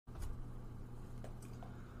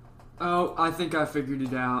Oh, I think I figured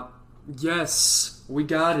it out. Yes, we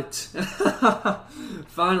got it.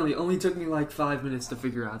 Finally, only took me like 5 minutes to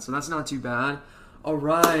figure out, so that's not too bad.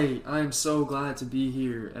 Alright, I am so glad to be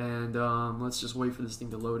here, and let's just wait for this thing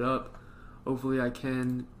to load up. Hopefully I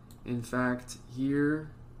can, in fact, hear.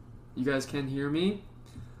 You guys can hear me.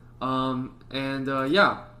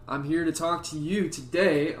 Yeah, I'm here to talk to you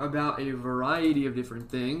today about a variety of different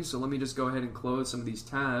things. So let me just go ahead and close some of these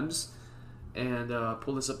tabs and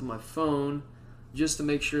pull this up on my phone just to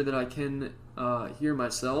make sure that I can hear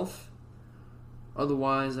myself.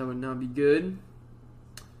 Otherwise, I would not be good.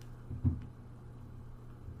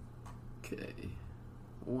 Okay,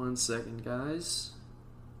 1 second, guys.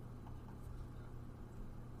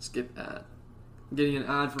 Skip ad. I'm getting an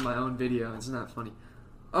ad for my own video. It's not funny.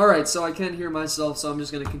 Alright, so I can hear myself, so I'm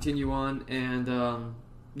just going to continue on, and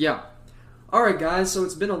yeah. Alright guys, so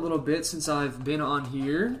it's been a little bit since I've been on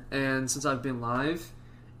here, and since I've been live,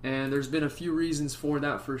 and there's been a few reasons for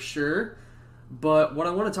that for sure, but what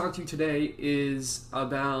I want to talk to you today is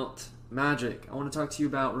about magic. I want to talk to you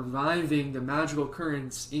about reviving the magical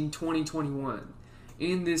currents in 2021,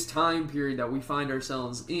 in this time period that we find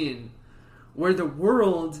ourselves in, where the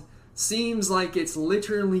world seems like it's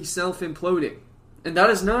literally self-imploding. And that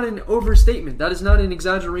is not an overstatement. That is not an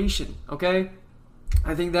exaggeration, okay?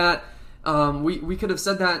 I think that we could have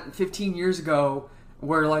said that 15 years ago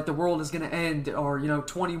where, like, the world is going to end, or,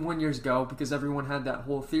 21 years ago, because everyone had that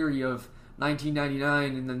whole theory of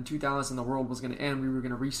 1999 and then 2000 the world was going to end, we were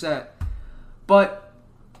going to reset. But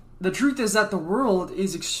the truth is that the world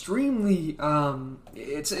is extremely,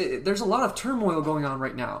 there's a lot of turmoil going on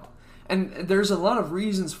right now. And there's a lot of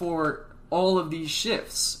reasons for all of these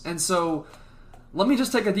shifts. And so let me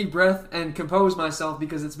just take a deep breath and compose myself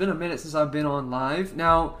because it's been a minute since I've been on live.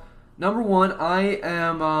 Now, number one,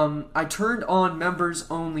 I turned on members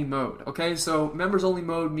only mode. Okay, so members only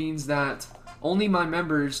mode means that only my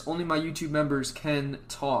YouTube members can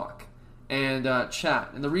talk and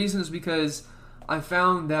chat. And the reason is because I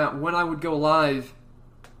found that when I would go live,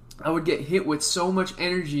 I would get hit with so much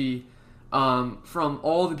energy from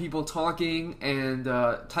all the people talking and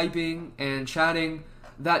typing and chatting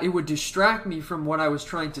that it would distract me from what I was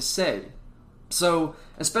trying to say. So,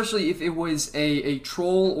 especially if it was a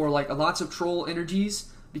troll or like lots of troll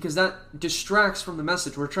energies, because that distracts from the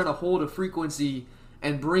message. We're trying to hold a frequency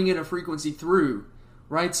and bring in a frequency through,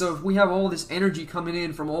 right? So if we have all this energy coming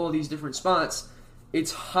in from all of these different spots,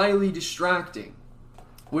 it's highly distracting,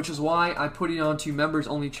 which is why I put it onto members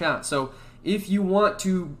only chat. So if you want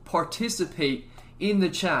to participate in the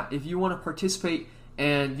chat, if you want to participate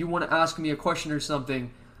and you want to ask me a question or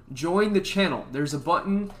something, join the channel. There's a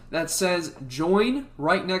button that says join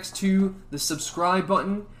right next to the subscribe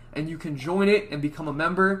button, and you can join it and become a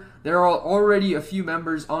member. There are already a few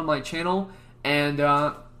members on my channel, and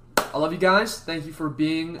I love you guys. Thank you for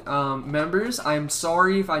being members. I'm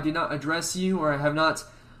sorry if I did not address you or I have not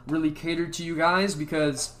really catered to you guys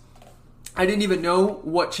because I didn't even know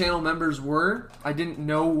what channel members were. I didn't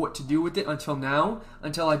know what to do with it until now,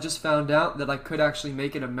 until I just found out that I could actually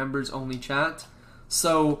make it a members only chat.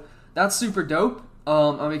 So that's super dope.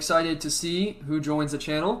 I'm excited to see who joins the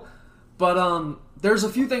channel. But there's a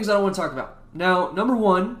few things that I want to talk about. Now, number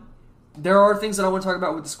one, there are things that I want to talk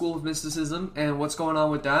about with the School of Mysticism and what's going on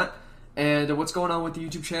with that, and what's going on with the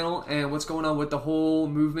YouTube channel, and what's going on with the whole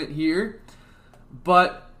movement here.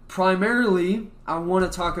 But primarily, I want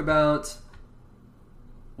to talk about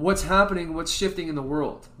what's happening, what's shifting in the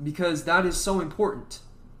world, because that is so important.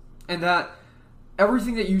 And that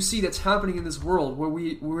everything that you see that's happening in this world, where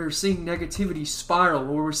we're seeing negativity spiral,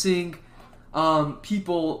 where we're seeing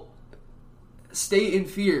people stay in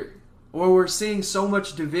fear, where we're seeing so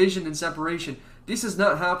much division and separation, this is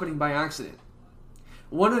not happening by accident.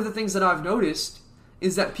 One of the things that I've noticed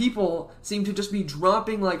is that people seem to just be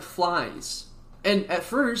dropping like flies. And at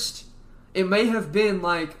first, it may have been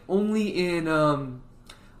like only in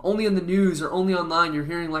the news or only online you're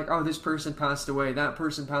hearing like, oh, this person passed away, that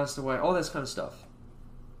person passed away, all this kind of stuff.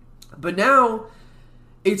 But now,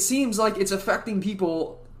 it seems like it's affecting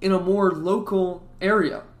people in a more local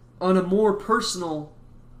area, on a more personal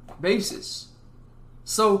basis.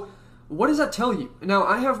 So, what does that tell you? Now,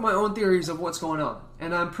 I have my own theories of what's going on,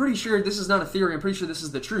 and I'm pretty sure this is not a theory, I'm pretty sure this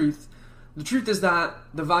is the truth. The truth is that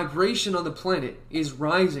the vibration on the planet is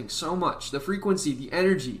rising so much. The frequency, the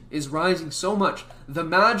energy is rising so much. The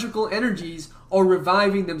magical energies are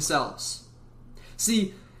reviving themselves.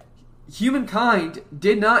 See, humankind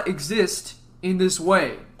did not exist in this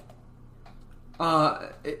way.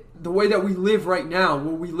 The way that we live right now,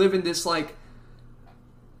 where we live in this like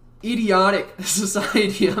idiotic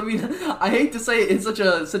society. I mean, I hate to say it in such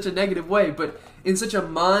a negative way, but in such a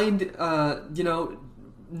mind,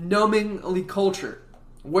 numbingly culture,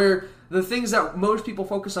 where the things that most people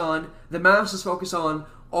focus on, the masses focus on,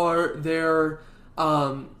 are their,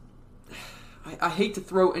 I hate to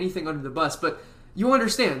throw anything under the bus, but you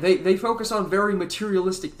understand, they focus on very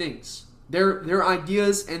materialistic things. Their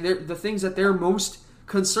ideas and the things that they're most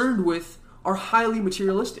concerned with are highly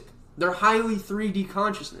materialistic. They're highly 3D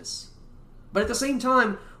consciousness. But at the same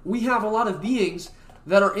time, we have a lot of beings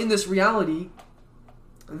that are in this reality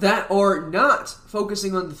that are not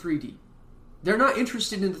focusing on the 3D. They're not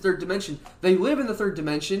interested in the third dimension. They live in the third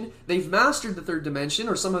dimension. They've mastered the third dimension,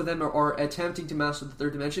 or some of them are attempting to master the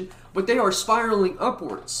third dimension, but they are spiraling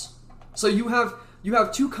upwards. So you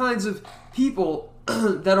have two kinds of people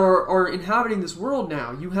that are inhabiting this world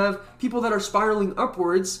now. You have people that are spiraling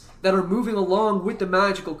upwards, that are moving along with the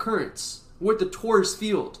magical currents, with the torus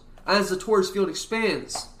field. As the torus field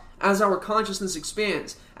expands, as our consciousness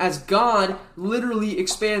expands, as God literally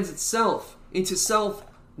expands itself into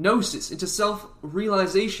self-gnosis, into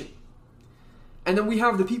self-realization. And then we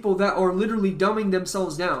have the people that are literally dumbing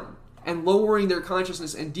themselves down and lowering their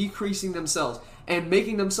consciousness and decreasing themselves and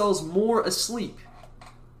making themselves more asleep.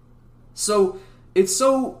 So it's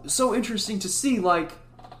so interesting to see like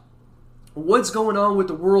what's going on with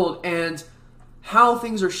the world and how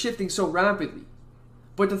things are shifting so rapidly.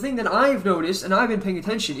 But the thing that I've noticed, and I've been paying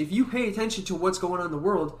attention, if you pay attention to what's going on in the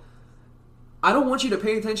world, I don't want you to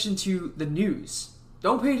pay attention to the news.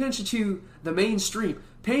 Don't pay attention to the mainstream.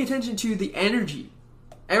 Pay attention to the energy.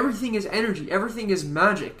 Everything is energy. Everything is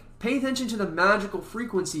magic. Pay attention to the magical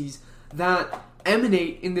frequencies that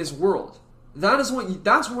emanate in this world. That's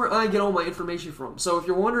where I get all my information from. So if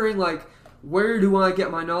you're wondering, like, where do I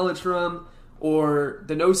get my knowledge from, or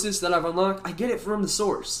the gnosis that I've unlocked, I get it from the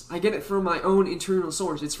source. I get it from my own internal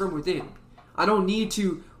source. It's from within. I don't need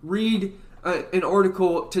to read an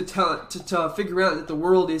article to figure out that the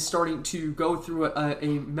world is starting to go through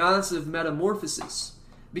a massive metamorphosis,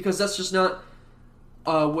 because that's just not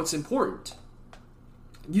what's important.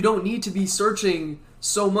 You don't need to be searching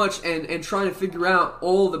so much and trying to figure out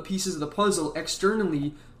all the pieces of the puzzle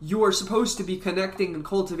externally. You are supposed to be connecting and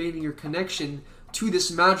cultivating your connection to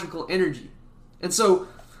this magical energy. And so,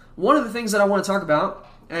 one of the things that I want to talk about,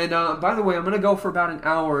 and by the way, I'm going to go for about an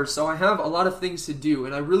hour, so I have a lot of things to do,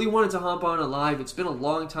 and I really wanted to hop on a live. It's been a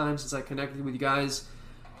long time since I connected with you guys,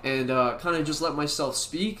 and kind of just let myself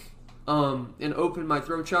speak, and open my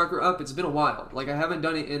throat chakra up. It's been a while. Like, I haven't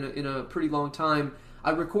done it in a pretty long time. I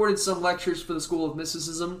recorded some lectures for the School of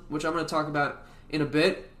Mysticism, which I'm going to talk about in a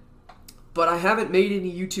bit, but I haven't made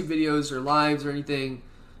any YouTube videos or lives or anything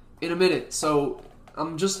in a minute, so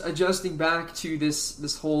I'm just adjusting back to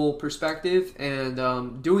this whole perspective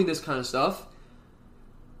and doing this kind of stuff.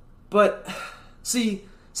 But see,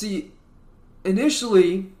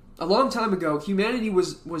 initially, a long time ago, humanity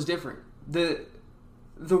was different.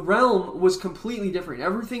 The realm was completely different.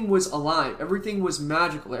 Everything was alive. Everything was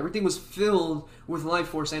magical. Everything was filled with life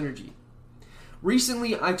force energy.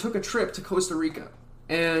 Recently, I took a trip to Costa Rica,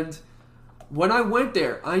 and when I went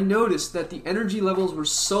there, I noticed that the energy levels were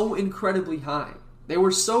so incredibly high. They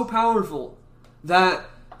were so powerful that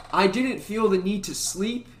I didn't feel the need to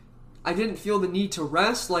sleep. I didn't feel the need to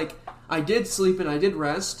rest. Like, I did sleep and I did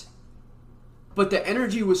rest, but the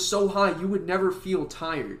energy was so high you would never feel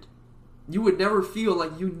tired. You would never feel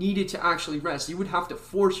like you needed to actually rest. You would have to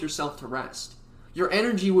force yourself to rest. Your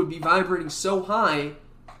energy would be vibrating so high,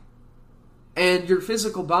 and your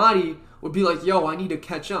physical body would be like, yo, I need to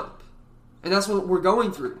catch up. And that's what we're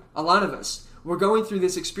going through, a lot of us. We're going through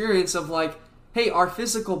this experience of like, hey, our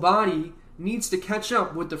physical body needs to catch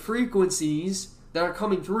up with the frequencies that are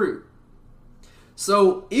coming through.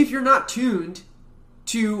 So if you're not tuned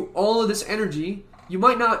to all of this energy, you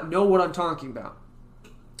might not know what I'm talking about.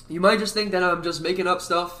 You might just think that I'm just making up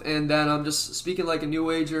stuff and that I'm just speaking like a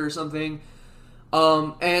New Ager or something.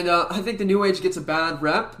 I think the New Age gets a bad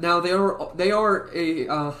rep. Now they are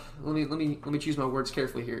a let me choose my words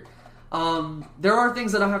carefully here. There are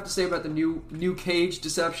things that I have to say about the new cage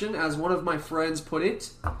deception, as one of my friends put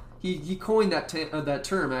it. He coined that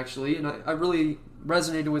term actually, and I really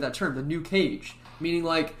resonated with that term, the new cage, meaning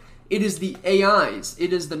like it is the AIs,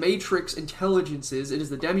 it is the matrix intelligences, it is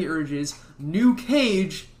the demiurges new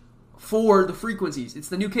cage for the frequencies. It's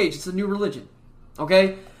the new cage. It's the new religion.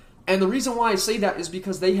 Okay, and the reason why I say that is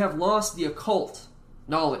because they have lost the occult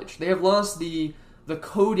knowledge. They have lost the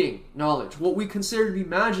coding knowledge. What we consider to be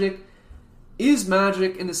magic is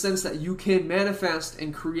magic in the sense that you can manifest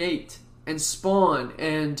and create and spawn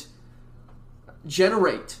and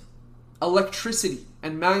generate electricity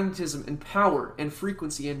and magnetism and power and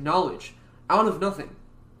frequency and knowledge out of nothing.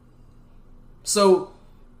 So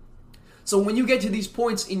when you get to these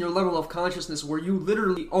points in your level of consciousness where you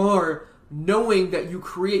literally are knowing that you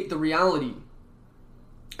create the reality,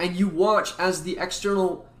 and you watch as the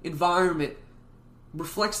external environment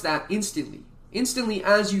reflects that instantly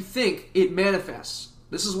as you think, it manifests.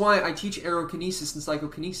 This is why I teach aerokinesis and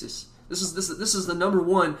psychokinesis. This is the number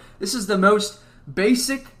one. This is the most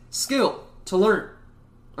basic skill to learn.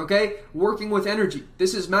 Okay? Working with energy.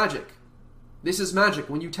 This is magic. This is magic.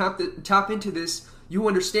 When you tap into this, you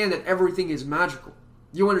understand that everything is magical.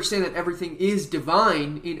 You understand that everything is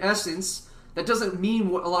divine in essence. That doesn't mean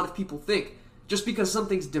what a lot of people think. Just because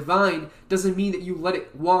something's divine doesn't mean that you let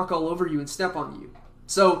it walk all over you and step on you.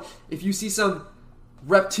 So, if you see some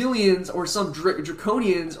reptilians or some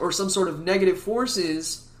draconians or some sort of negative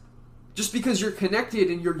forces, just because you're connected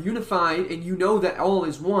and you're unified and you know that all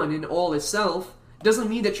is one and all is self, doesn't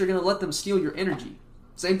mean that you're going to let them steal your energy.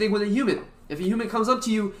 Same thing with a human. If a human comes up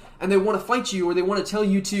to you and they want to fight you or they want to tell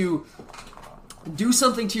you to do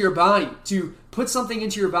something to your body, to put something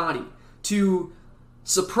into your body, to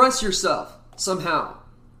suppress yourself somehow,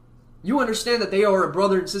 you understand that they are a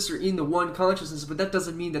brother and sister in the one consciousness, but that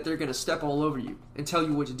doesn't mean that they're going to step all over you and tell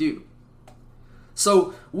you what to do.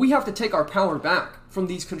 So we have to take our power back from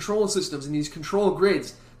these control systems and these control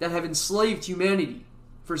grids that have enslaved humanity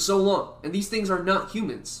for so long. And these things are not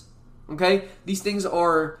humans. Okay? These things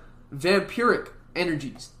are vampiric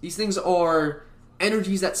energies. These things are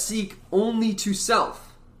energies that seek only to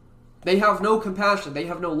self. They have no compassion. They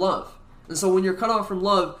have no love. And so when you're cut off from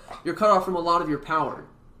love, you're cut off from a lot of your power.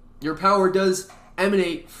 Your power does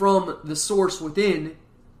emanate from the source within,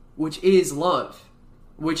 which is love.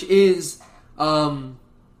 Which is,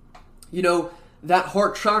 that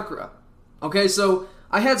heart chakra. Okay, so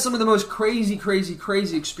I had some of the most crazy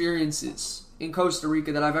experiences in Costa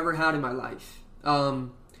Rica that I've ever had in my life.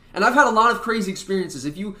 And I've had a lot of crazy experiences.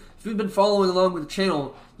 If you've been following along with the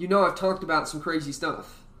channel, you know I've talked about some crazy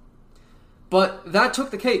stuff. But that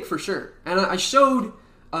took the cake for sure. And I showed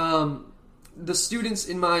the students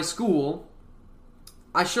in my school,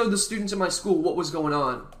 what was going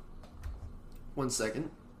on. One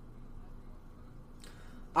second.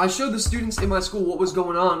 I showed the students in my school what was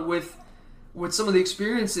going on with some of the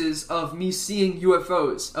experiences of me seeing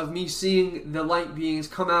UFOs, of me seeing the light beings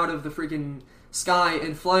come out of the freaking sky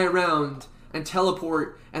and fly around and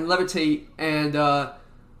teleport and levitate and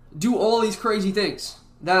do all these crazy things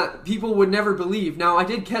that people would never believe. Now, I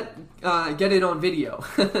did get it on video.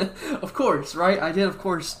 Of course, right? I did, of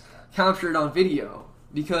course, capture it on video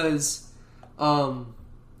because I'm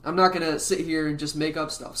not going to sit here and just make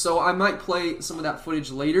up stuff. So I might play some of that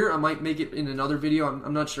footage later. I might make it in another video.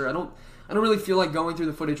 I'm not sure. I don't really feel like going through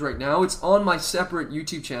the footage right now. It's on my separate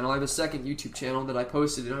YouTube channel. I have a second YouTube channel that I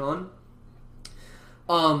posted it on.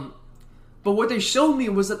 But what they showed me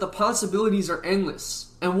was that the possibilities are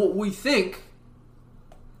endless. And what we think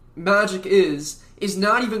magic is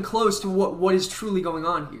not even close to what is truly going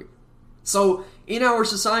on here. So in our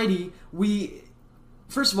society,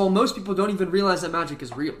 first of all, most people don't even realize that magic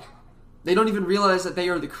is real. They don't even realize that they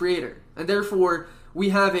are the creator. And therefore, we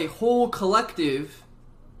have a whole collective,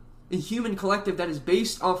 a human collective that is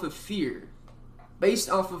based off of fear, based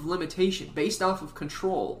off of limitation, based off of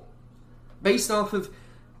control, based off of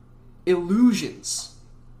illusions.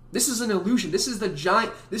 This is an illusion. This is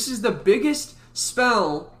the biggest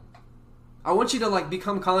spell. I want you to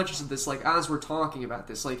become conscious of this as we're talking about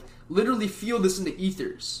this. Literally feel this in the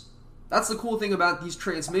ethers. That's the cool thing about these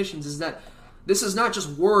transmissions, is that this is not just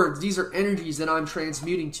words, these are energies that I'm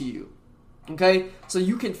transmuting to you. Okay? So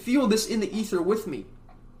you can feel this in the ether with me.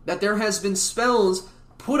 That there has been spells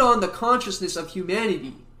put on the consciousness of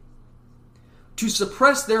humanity to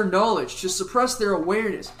suppress their knowledge, to suppress their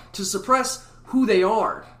awareness, to suppress who they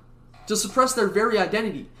are, to suppress their very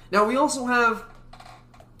identity. Now we also have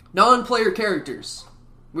non-player characters.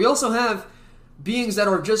 We also have beings that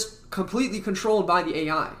are just completely controlled by the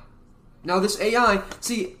AI. Now this AI,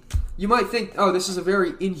 see, you might think, oh, this is a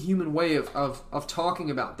very inhuman way of talking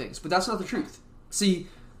about things, but that's not the truth. See,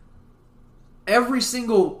 every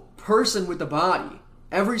single person with the body,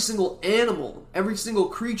 every single animal, every single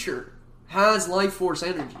creature has life force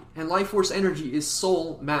energy. And life force energy is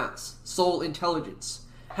soul mass, soul intelligence.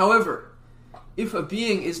 However, if a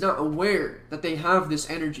being is not aware that they have this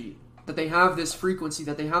energy, that they have this frequency,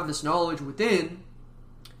 that they have this knowledge within,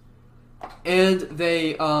 and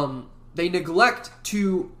they neglect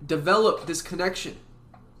to develop this connection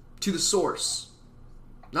to the source,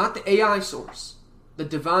 not the AI source, the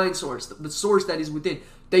divine source, the source that is within.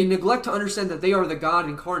 They neglect to understand that they are the God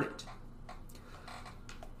incarnate.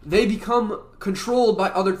 they become controlled by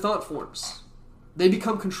other thought forms. They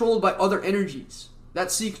become controlled by other energies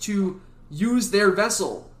that seek to use their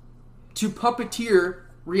vessel to puppeteer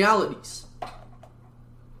realities.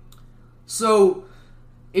 So,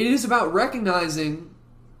 it is about recognizing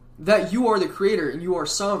that you are the creator and you are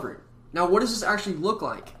sovereign. Now, what does this actually look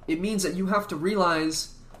like? It means that you have to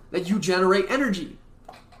realize that you generate energy,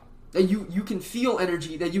 that you can feel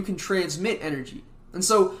energy, that you can transmit energy. And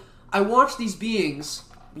so, I watched these beings.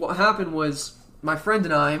 What happened was my friend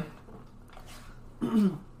and I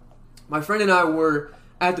were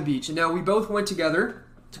at the beach, and now we both went together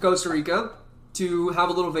to Costa Rica to have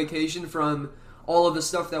a little vacation from all of the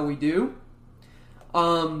stuff that we do. We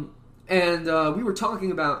were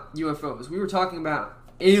talking about UFOs. We were talking about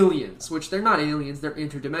aliens, which they're not aliens, they're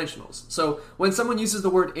interdimensionals. So when someone uses the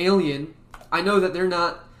word alien, I know that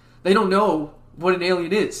they don't know what an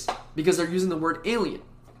alien is, because they're using the word alien.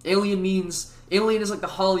 Alien is like the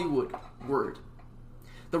Hollywood word.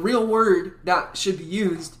 The real word that should be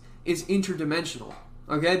used is interdimensional,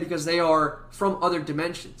 okay? Because they are from other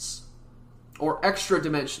dimensions, or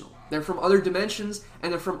extra-dimensional. They're from other dimensions,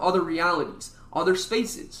 and they're from other realities, other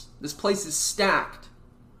spaces. This place is stacked.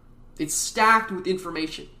 It's stacked with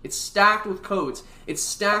information. It's stacked with codes. It's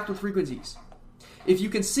stacked with frequencies. If you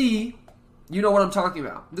can see, you know what I'm talking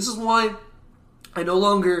about. This is why I no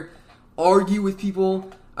longer argue with people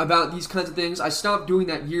about these kinds of things. I stopped doing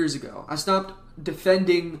that years ago. I stopped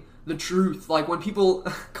defending the truth. Like when people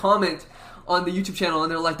comment on the YouTube channel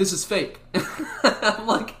and they're like, this is fake. I'm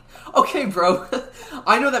like, okay, bro.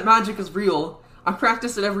 I know that magic is real. I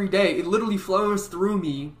practice it every day. It literally flows through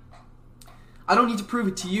me. I don't need to prove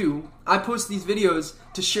it to you. I post these videos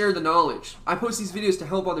to share the knowledge. I post these videos to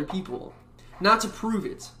help other people. Not to prove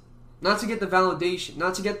it. Not to get the validation.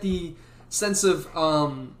 Not to get the sense of,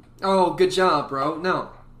 oh, good job, bro. No.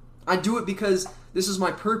 I do it because this is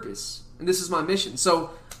my purpose. And this is my mission.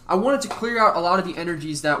 So I wanted to clear out a lot of the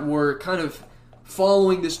energies that were kind of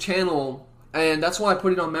following this channel. And that's why I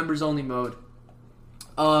put it on members only mode.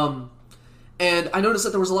 And I noticed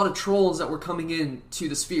that there was a lot of trolls that were coming in to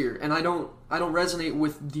the sphere, and I don't resonate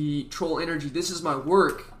with the troll energy. This is my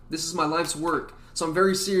work. This is my life's work. So I'm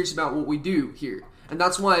very serious about what we do here. And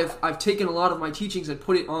that's why I've taken a lot of my teachings and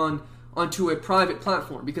put it onto a private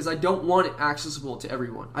platform, because I don't want it accessible to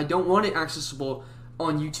everyone. I don't want it accessible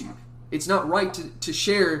on YouTube. It's not right to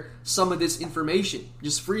share some of this information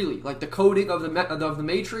just freely, like the coding of the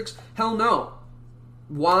Matrix. Hell no.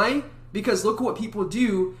 Why? Because look what people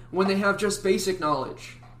do when they have just basic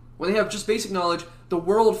knowledge. When they have just basic knowledge, the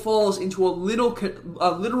world falls into a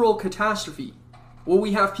literal catastrophe. Where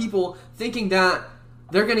we have people thinking that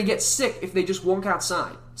they're going to get sick if they just walk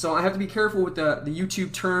outside. So I have to be careful with the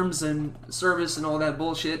YouTube terms and service and all that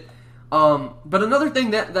bullshit. But another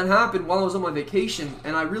thing that happened while I was on my vacation,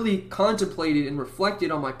 and I really contemplated and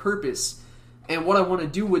reflected on my purpose and what I want to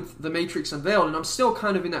do with the Matrix Unveiled, and I'm still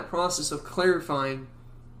kind of in that process of clarifying,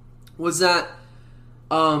 was that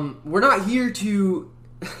we're not here to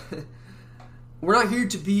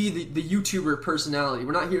be the YouTuber personality.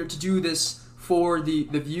 We're not here to do this for the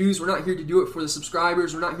views. We're not here to do it for the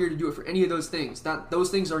subscribers. We're not here to do it for any of those things. Those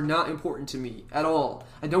things are not important to me at all.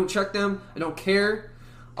 I don't check them. I don't care.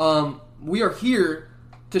 We are here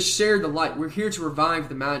to share the light. We're here to revive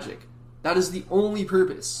the magic. That is the only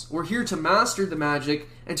purpose. We're here to master the magic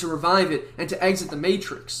and to revive it and to exit the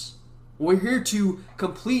Matrix. We're here to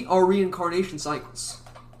complete our reincarnation cycles.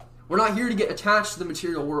 We're not here to get attached to the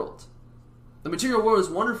material world. The material world is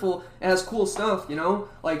wonderful. It has cool stuff, you know?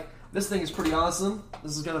 Like, this thing is pretty awesome.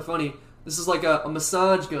 This is kind of funny. This is like a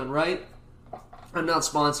massage gun, right? I'm not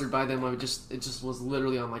sponsored by them. It just was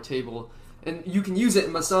literally on my table. And you can use it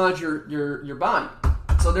and massage your body.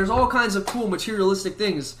 So there's all kinds of cool materialistic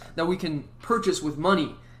things that we can purchase with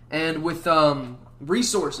money and with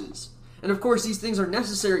resources. And of course, these things are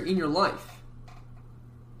necessary in your life.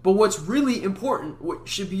 But what's really important, what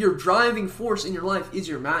should be your driving force in your life, is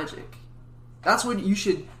your magic. That's what you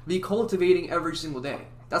should be cultivating every single day.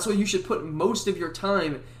 That's what you should put most of your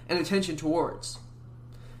time and attention towards.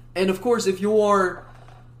 And of course, if you're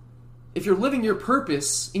living your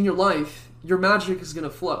purpose in your life, your magic is going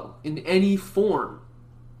to flow in any form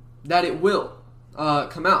that it will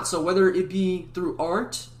come out. So whether it be through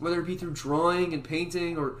art, whether it be through drawing and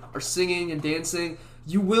painting or singing and dancing,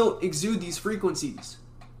 you will exude these frequencies.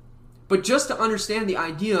 But just to understand the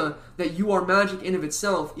idea that you are magic in of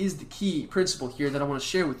itself is the key principle here that I want to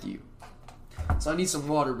share with you. So I need some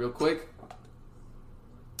water real quick.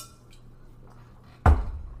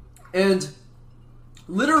 And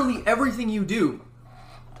literally everything you do.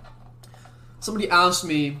 Somebody asked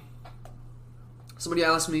me Somebody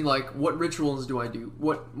asked me, like, what rituals do I do?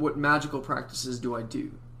 What magical practices do I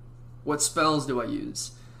do? What spells do I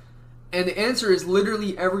use? And the answer is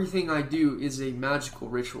literally everything I do is a magical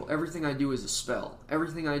ritual. Everything I do is a spell.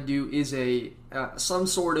 Everything I do is a some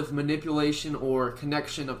sort of manipulation or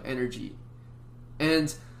connection of energy.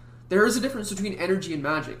 And there is a difference between energy and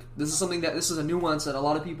magic. This is a nuance that a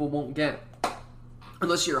lot of people won't get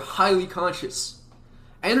unless you're highly conscious.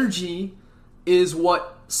 Energy is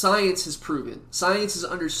what science has proven. Science has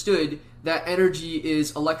understood that energy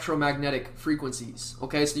is electromagnetic frequencies.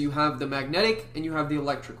 Okay, so you have the magnetic and you have the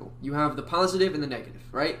electrical. You have the positive and the negative,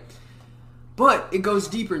 right? But it goes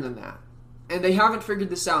deeper than that. And they haven't figured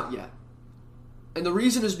this out yet. And the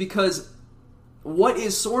reason is because what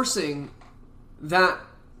is sourcing that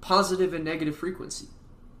positive and negative frequency?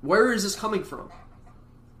 Where is this coming from?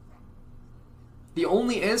 The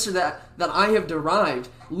only answer that I have derived,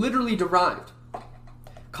 literally derived,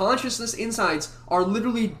 consciousness insights are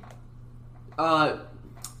literally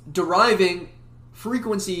deriving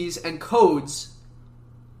frequencies and codes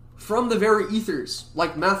from the very ethers,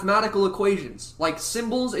 like mathematical equations, like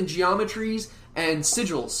symbols and geometries and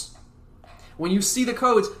sigils. When you see the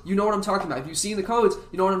codes, you know what I'm talking about. If you've seen the codes,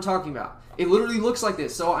 you know what I'm talking about. It literally looks like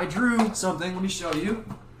this. So I drew something. Let me show you.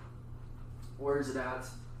 Where is it at?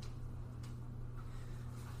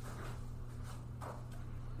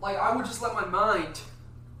 Like, I would just let my mind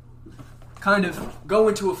kind of go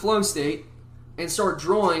into a flow state and start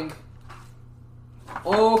drawing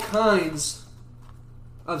all kinds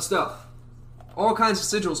of stuff. All kinds of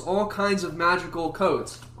sigils, all kinds of magical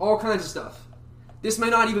codes, all kinds of stuff. This may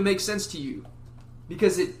not even make sense to you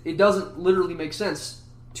because it doesn't literally make sense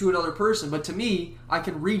to another person, but to me, I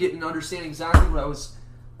can read it and understand exactly what I was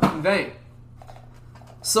conveying.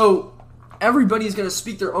 So, everybody's going to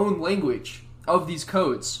speak their own language of these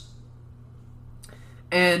codes.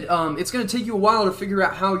 And it's going to take you a while to figure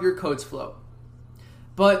out how your codes flow.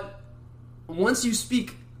 But once you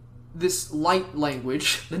speak this light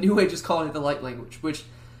language, the New Age is calling it the light language, which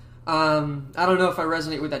I don't know if I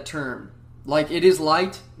resonate with that term. Like, it is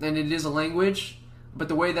light and it is a language, but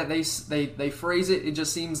the way that they phrase it, it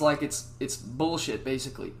just seems like it's bullshit,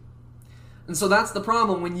 basically. And so that's the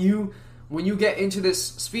problem when you get into this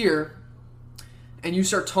sphere and you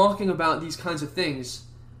start talking about these kinds of things.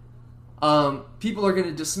 People are going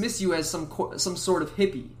to dismiss you as some sort of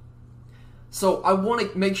hippie. So I want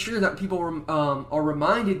to make sure that people are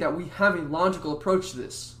reminded that we have a logical approach to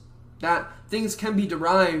this. That things can be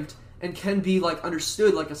derived and can be like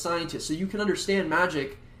understood like a scientist. So you can understand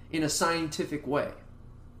magic in a scientific way.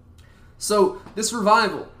 So this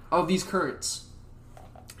revival of these currents,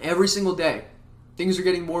 every single day, things are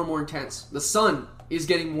getting more and more intense. The sun is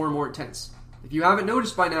getting more and more intense. If you haven't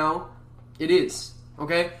noticed by now, it is.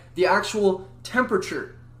 Okay? The actual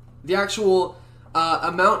temperature, the actual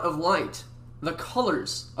amount of light, the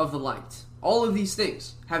colors of the light, all of these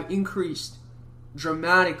things have increased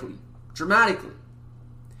dramatically.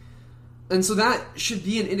 And so that should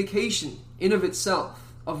be an indication in of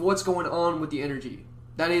itself of what's going on with the energy.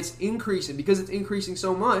 That it's increasing. Because it's increasing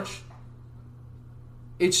so much,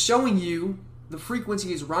 it's showing you the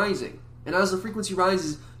frequency is rising. And as the frequency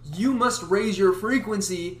rises, you must raise your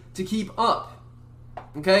frequency to keep up.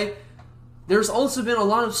 Okay? There's also been a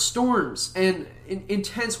lot of storms and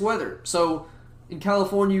intense weather. So in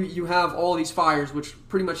California, you have all these fires, which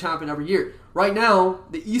pretty much happen every year. Right now,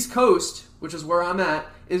 the East Coast, which is where I'm at,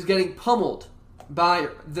 is getting pummeled by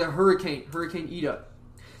the Hurricane Ida.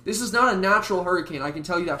 This is not a natural hurricane, I can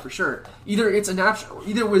tell you that for sure. Either it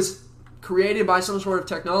was created by some sort of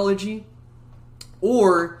technology,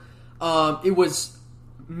 or it was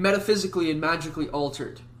metaphysically and magically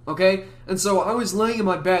altered. Okay? And so I was laying in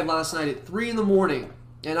my bed last night at 3 a.m,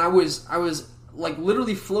 and I was like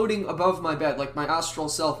literally floating above my bed, like my astral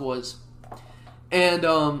self was. And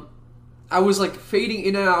I was like fading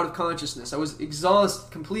in and out of consciousness. I was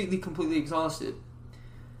exhausted, completely exhausted.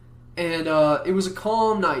 And it was a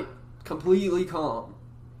calm night, completely calm.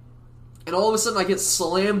 And all of a sudden I get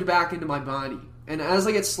slammed back into my body. And as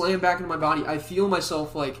I get slammed back into my body, I feel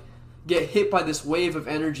myself like get hit by this wave of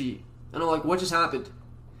energy. And I'm like, what just happened?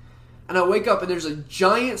 And I wake up and there's a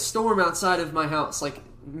giant storm outside of my house, like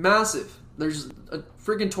massive. There's a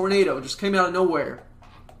freaking tornado, just came out of nowhere.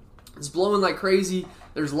 It's blowing like crazy.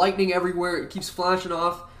 There's lightning everywhere. It keeps flashing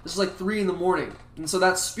off. This is like 3 a.m. And so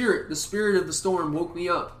that spirit, the spirit of the storm, woke me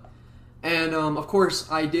up. And of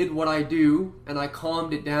course, I did what I do, and I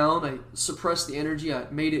calmed it down. I suppressed the energy. I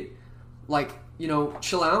made it like,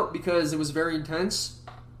 chill out because it was very intense.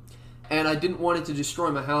 And I didn't want it to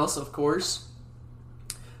destroy my house, of course.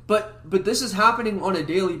 But this is happening on a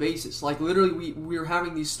daily basis. Like literally, we're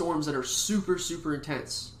having these storms that are super, super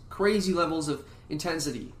intense, crazy levels of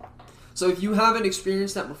intensity. So if you haven't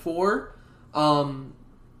experienced that before,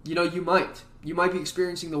 you know, you might be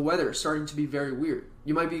experiencing the weather starting to be very weird.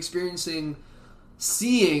 You might be seeing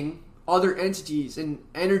other entities and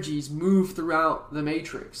energies move throughout the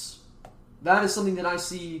matrix. That is something that I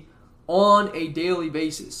see on a daily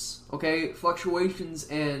basis. Okay, fluctuations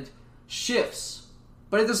and shifts.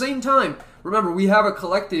 But at the same time, remember, we have a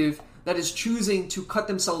collective that is choosing to cut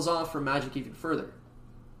themselves off from magic even further.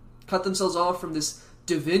 Cut themselves off from this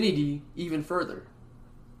divinity even further.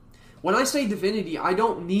 When I say divinity, I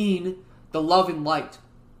don't mean the love and light.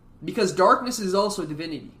 Because darkness is also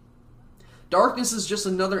divinity. Darkness is just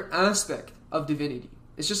another aspect of divinity.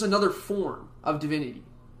 It's just another form of divinity.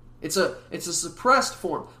 It's a suppressed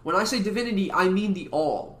form. When I say divinity, I mean the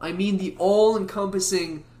all. I mean the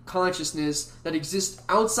all-encompassing consciousness that exists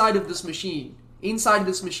outside of this machine, inside of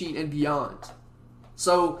this machine, and beyond.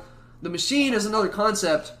 So the machine is another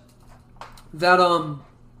concept that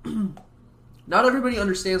not everybody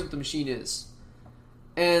understands what the machine is.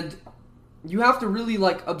 And you have to really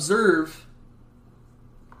observe.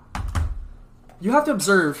 You have to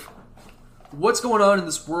observe what's going on in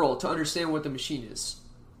this world to understand what the machine is.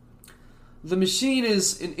 The machine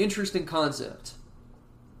is an interesting concept.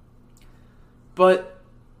 But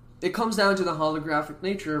it comes down to the holographic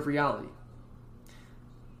nature of reality.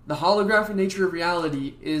 The holographic nature of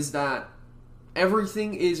reality is that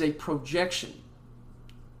everything is a projection.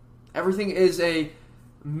 Everything is a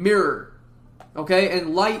mirror. Okay?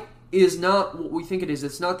 And light is not what we think it is.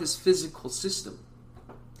 It's not this physical system.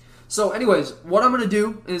 So anyways, what I'm going to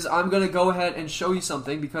do is I'm going to go ahead and show you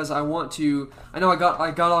something because I want to... I know I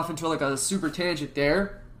got off into a super tangent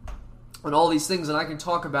there on all these things, and I can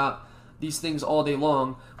talk about these things all day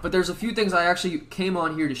long, but there's a few things I actually came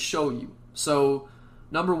on here to show you. So,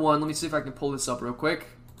 number one, let me see if I can pull this up real quick.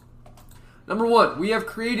 Number one, we have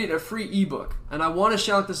created a free ebook, and I want to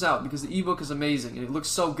shout this out because the ebook is amazing, and it looks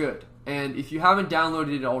so good. And if you haven't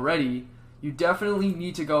downloaded it already, you definitely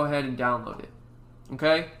need to go ahead and download it.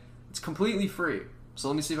 Okay? It's completely free. So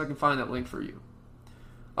let me see if I can find that link for you.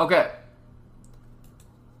 Okay.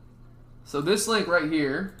 So this link right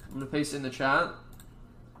here, I'm going to paste it in the chat.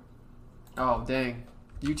 Oh, dang.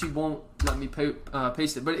 YouTube won't let me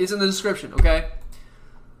paste it, but it's in the description, okay?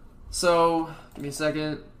 So, give me a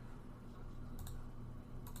second.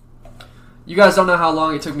 You guys don't know how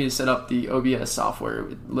long it took me to set up the OBS software.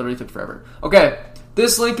 It literally took forever. Okay,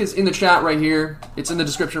 this link is in the chat right here. It's in the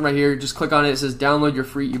description right here. Just click on it. It says download your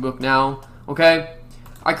free ebook now, okay?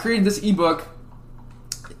 I created this ebook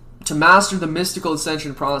to master the mystical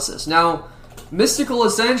ascension process. Now, mystical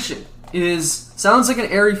ascension sounds like an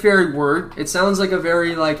airy-fairy word. It sounds like a very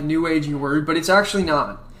new agey word, but it's actually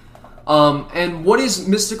not. And what is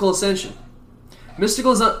mystical ascension?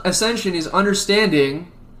 Mystical ascension is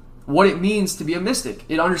understanding what it means to be a mystic.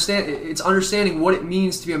 It's understanding what it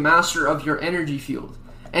means to be a master of your energy field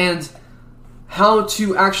and how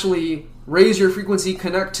to actually raise your frequency,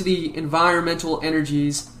 connect to the environmental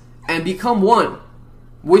energies, and become one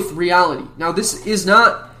with reality. Now, this is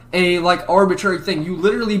not a arbitrary thing. You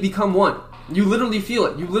literally become one. You literally feel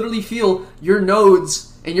it. You literally feel your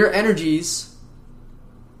nodes and your energies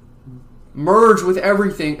merge with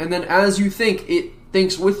everything, and then as you think, it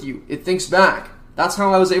thinks with you. It thinks back. That's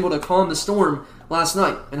how I was able to calm the storm last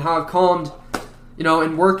night, and how I've calmed,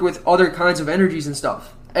 and worked with other kinds of energies and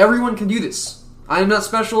stuff. Everyone can do this. I am not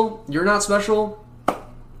special. You're not special.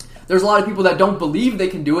 There's a lot of people that don't believe they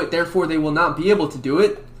can do it, therefore they will not be able to do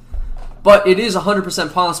it. But it is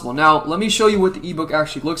 100% possible. Now, let me show you what the ebook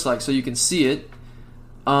actually looks like so you can see it.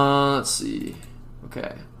 Let's see.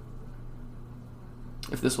 Okay.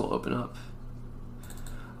 If this will open up.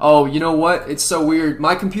 Oh, you know what? It's so weird.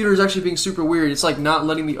 My computer is actually being super weird. It's not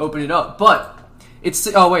letting me open it up. But it's...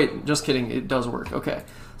 Oh, wait. Just kidding. It does work. Okay.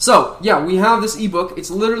 So, yeah, we have this ebook. It's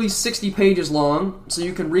literally 60 pages long, so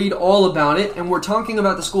you can read all about it. And we're talking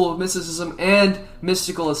about the School of Mysticism and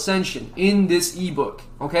Mystical Ascension in this ebook.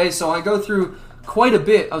 Okay, so I go through quite a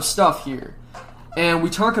bit of stuff here. And we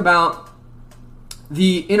talk about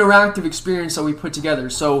the interactive experience that we put together.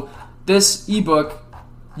 So, this ebook,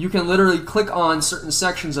 you can literally click on certain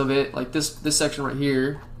sections of it, like this section right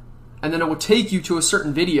here, and then it will take you to a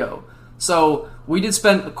certain video. So we did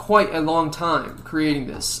spend quite a long time creating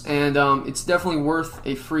this, and it's definitely worth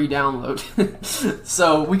a free download.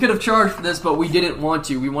 So we could have charged for this, but we didn't want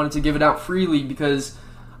to. We wanted to give it out freely because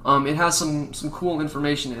it has some cool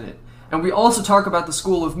information in it. And we also talk about the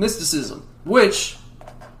School of Mysticism, which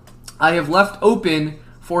I have left open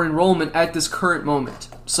for enrollment at this current moment.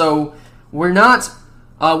 So we're not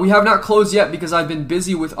We have not closed yet because I've been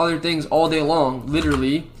busy with other things all day long,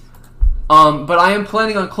 literally. But I am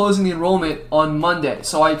planning on closing the enrollment on Monday.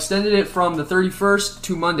 So I extended it from the 31st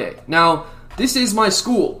to Monday. Now, this is my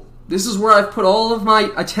school. This is where I've put all of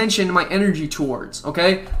my attention and my energy towards,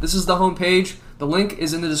 okay? This is the homepage. The link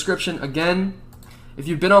is in the description again. If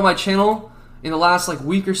you've been on my channel in the last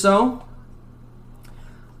week or so,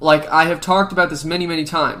 I have talked about this many, many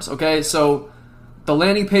times, okay? So the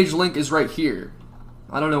landing page link is right here.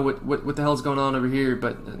 I don't know what the hell's going on over here,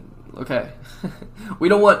 but okay. we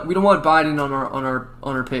don't want Biden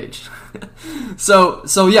on our page.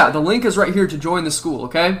 so yeah, the link is right here to join the school,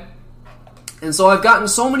 okay? And so I've gotten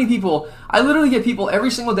so many people. I literally get people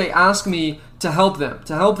every single day ask me to help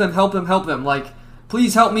them. Like,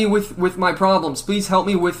 please help me with my problems. Please help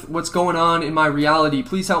me with what's going on in my reality.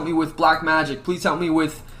 Please help me with black magic. Please help me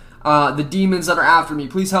with the demons that are after me.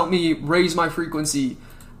 Please help me raise my frequency.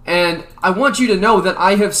 And I want you to know that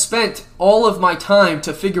I have spent all of my time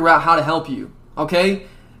to figure out how to help you, okay?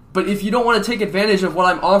 But if you don't want to take advantage of what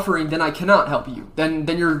I'm offering, then I cannot help you. Then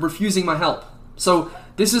you're refusing my help. So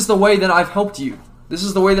this is the way that I've helped you. This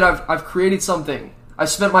is the way that I've created something. I've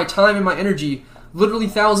spent my time and my energy, literally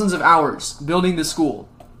thousands of hours, building this school,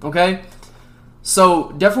 okay?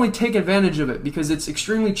 So definitely take advantage of it because it's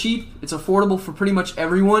extremely cheap. It's affordable for pretty much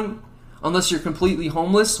everyone, unless you're completely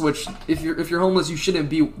homeless, which if you're homeless, you shouldn't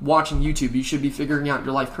be watching YouTube. You should be figuring out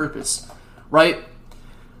your life purpose, right?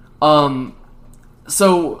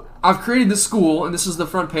 So I've created this school, and this is the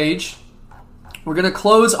front page. We're going to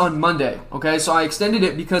close on Monday, okay? So I extended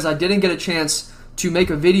it because I didn't get a chance to make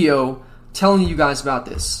a video telling you guys about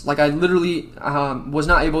this. I literally was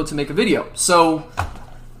not able to make a video. So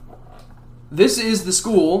this is the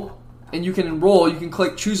school, and you can enroll. You can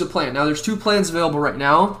click choose a plan. Now, there's two plans available right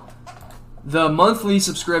now. The monthly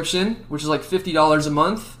subscription, which is $50 a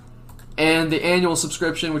month, and the annual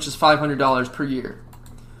subscription, which is $500 per year.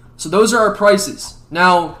 So those are our prices.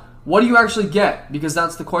 Now, what do you actually get? Because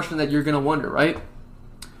that's the question that you're going to wonder, right?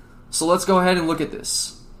 So let's go ahead and look at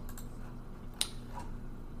this.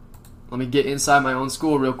 Let me get inside my own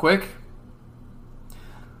school real quick.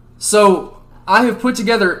 So I have put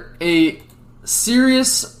together a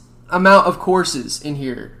serious amount of courses in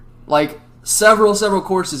here. Several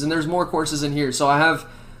courses, and there's more courses in here. So I have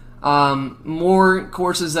more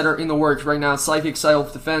courses that are in the works right now. Psychic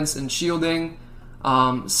self-defense and shielding.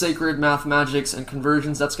 Sacred math magics and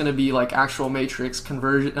conversions. That's going to be actual matrix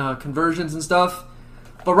conversions and stuff.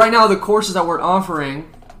 But right now the courses that we're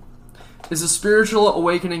offering is a spiritual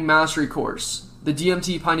awakening mastery course, the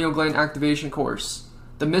DMT pineal gland activation course,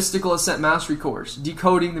 the mystical ascent mastery course,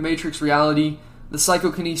 decoding the matrix reality, the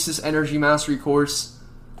psychokinesis energy mastery course,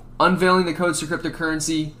 unveiling the codes to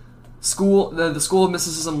cryptocurrency, the School of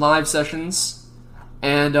Mysticism live sessions.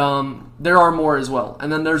 And there are more as well.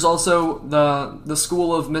 And then there's also the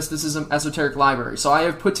School of Mysticism Esoteric Library. So I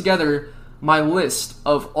have put together my list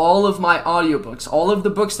of all of my audiobooks. All of the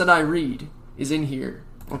books that I read is in here.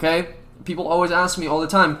 Okay? People always ask me all the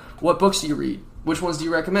time, what books do you read? Which ones do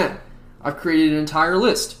you recommend? I've created an entire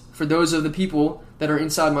list for those of the people that are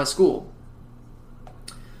inside my school.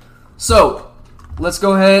 So let's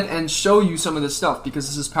go ahead and show you some of this stuff because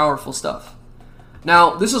this is powerful stuff.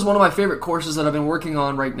 Now, this is one of my favorite courses that I've been working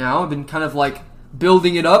on right now. I've been kind of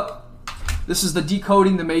building it up. This is the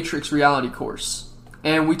Decoding the Matrix Reality course.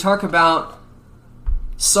 And we talk about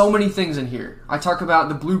so many things in here. I talk about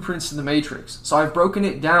the blueprints to the Matrix. So I've broken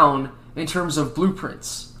it down in terms of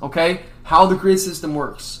blueprints, okay? How the grid system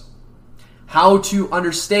works. How to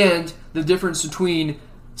understand the difference between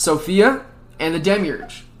Sophia and the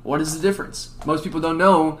Demiurge. What is the difference? Most people don't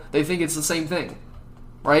know. They think it's the same thing,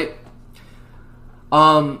 right?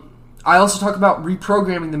 I also talk about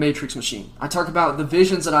reprogramming the Matrix machine. I talk about the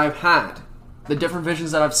visions that I've had, the different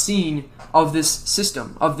visions that I've seen of this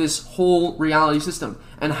system, of this whole reality system,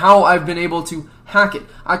 and how I've been able to hack it.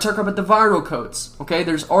 I talk about the viral codes, okay?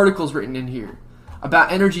 There's articles written in here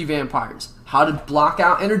about energy vampires, how to block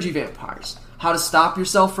out energy vampires, how to stop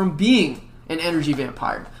yourself from being an energy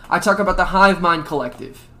vampire. I talk about the Hive Mind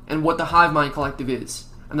Collective and what the Hive Mind Collective is,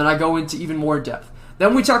 and then I go into even more depth.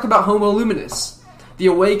 Then we talk about Homo Luminous, the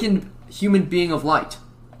awakened human being of light,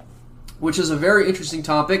 which is a very interesting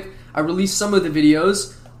topic. I released some of the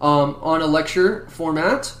videos on a lecture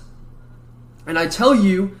format, and I tell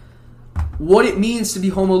you what it means to be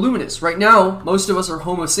Homo Luminous. Right now, most of us are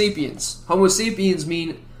Homo Sapiens. Homo Sapiens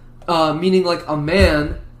meaning a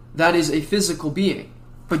man that is a physical being.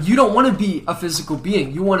 But you don't want to be a physical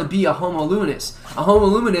being. You want to be a Homo Luminous. A Homo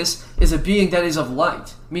Luminous is a being that is of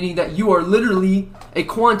light, meaning that you are literally a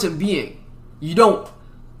quantum being. You don't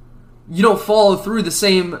you don't follow through the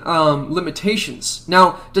same limitations.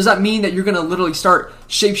 Now, does that mean that you're going to literally start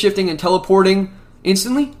shape-shifting and teleporting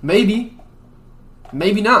instantly? Maybe.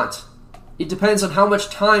 Maybe not. It depends on how much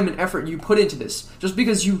time and effort you put into this. Just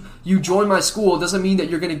because you join my school doesn't mean that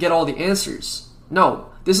you're going to get all the answers. No.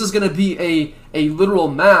 This is going to be a literal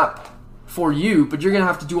map for you, but you're going to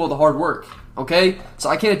have to do all the hard work. Okay? So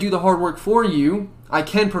I can't do the hard work for you. I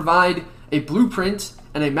can provide a blueprint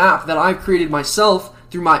and a map that I've created myself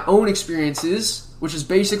through my own experiences, which is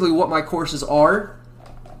basically what my courses are.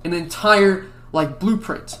 An entire,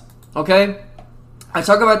 blueprint. Okay? I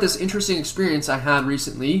talk about this interesting experience I had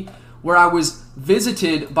recently where I was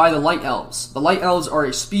visited by the Light Elves. The Light Elves are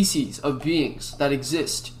a species of beings that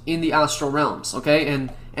exist in the astral realms, okay,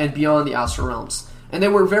 and beyond the astral realms. And they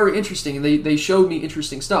were very interesting, and they showed me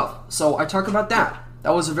interesting stuff. So I talk about that.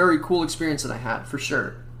 That was a very cool experience that I had, for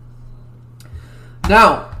sure.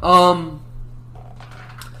 Now, I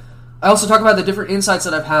also talk about the different insights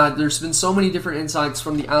that I've had. There's been so many different insights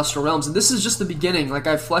from the astral realms, and this is just the beginning.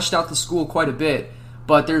 I've fleshed out the school quite a bit.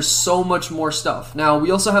 But there's so much more stuff. Now,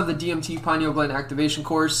 we also have the DMT pineal gland activation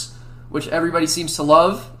course, which everybody seems to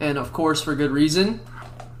love, and of course for good reason,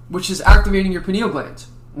 which is activating your pineal gland.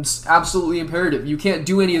 It's absolutely imperative. You can't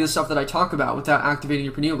do any of the stuff that I talk about without activating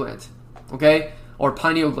your pineal gland, okay? Or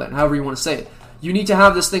pineal gland, however you want to say it. You need to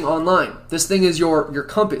have this thing online. This thing is your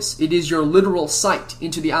compass. It is your literal sight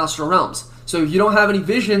into the astral realms. So if you don't have any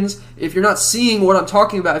visions, if you're not seeing what I'm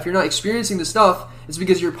talking about, if you're not experiencing the stuff, it's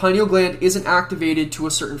because your pineal gland isn't activated to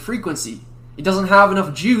a certain frequency. It doesn't have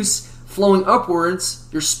enough juice flowing upwards.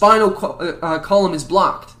 Your spinal column is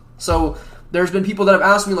blocked. So there's been people that have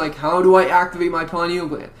asked me, how do I activate my pineal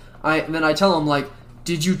gland? And then I tell them,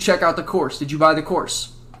 did you check out the course? Did you buy the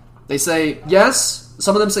course? They say yes.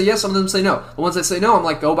 Some of them say yes, some of them say no. The ones that say no,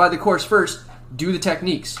 I'm go buy the course first. Do the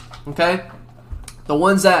techniques, okay? The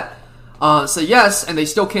ones that say yes and they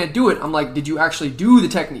still can't do it, I'm did you actually do the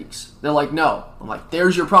techniques? They're no. I'm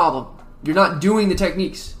there's your problem. You're not doing the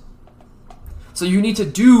techniques. So you need to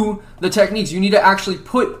do the techniques. You need to actually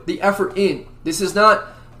put the effort in. This is not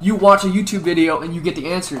you watch a YouTube video and you get the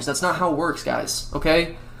answers. That's not how it works, guys,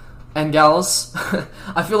 okay? And gals,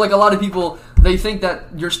 I feel like a lot of people, they think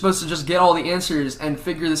that you're supposed to just get all the answers and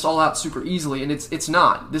figure this all out super easily, and it's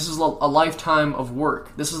not. This is a lifetime of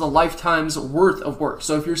work. This is a lifetime's worth of work.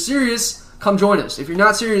 So if you're serious, come join us. If you're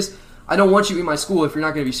not serious, I don't want you in my school if you're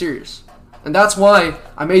not going to be serious. And that's why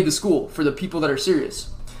I made the school, for the people that are serious.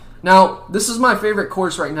 Now, this is my favorite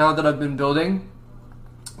course right now that I've been building,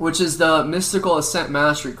 which is the Mystical Ascent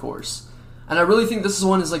Mastery course. And I really think this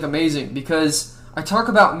one is amazing because I talk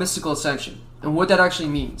about mystical ascension and what that actually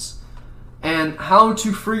means and how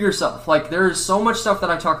to free yourself. There is so much stuff that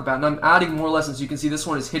I talk about, and I'm adding more lessons. You can see this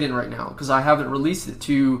one is hidden right now because I haven't released it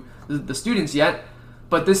to the students yet.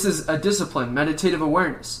 But this is a discipline, meditative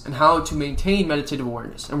awareness, and how to maintain meditative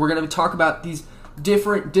awareness. And we're going to talk about these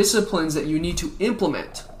different disciplines that you need to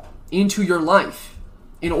implement into your life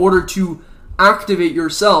in order to activate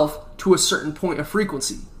yourself to a certain point of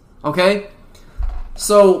frequency. Okay?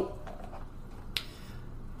 So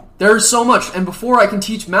there's so much, and before I can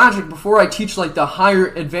teach magic, before I teach the higher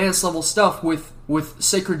advanced level stuff with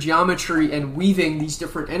sacred geometry and weaving these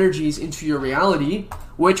different energies into your reality,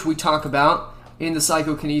 which we talk about in the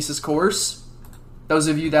psychokinesis course, those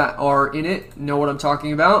of you that are in it know what I'm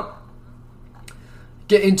talking about,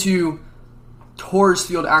 get into torus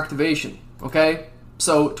field activation, okay?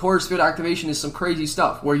 So torus field activation is some crazy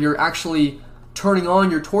stuff where you're actually turning on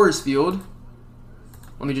your torus field.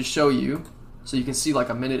 Let me just show you so you can see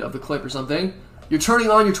a minute of the clip or something. You're turning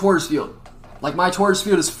on your torus field. My torus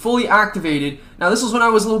field is fully activated. Now this was when I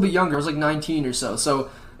was a little bit younger. I was 19 or so. So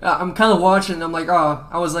I'm kind of watching and I'm oh,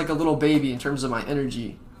 I was a little baby in terms of my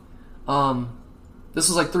energy. This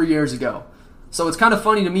was 3 years ago. So it's kind of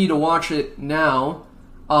funny to me to watch it now.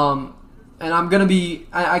 And I'm going to be,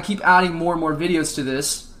 I keep adding more and more videos to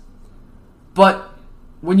this. But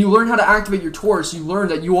when you learn how to activate your torus, you learn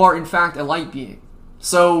that you are in fact a light being.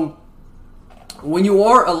 So when you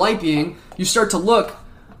are a light being, you start to look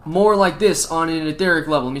more like this on an etheric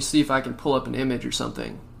level. Let me see if I can pull up an image or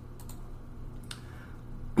something.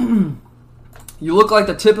 You look like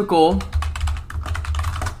the typical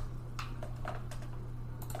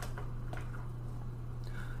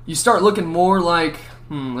you start looking more like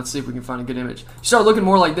let's see if we can find a good image. You start looking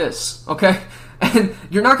more like this, okay? And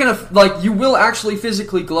you're not gonna you will actually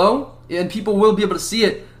physically glow and people will be able to see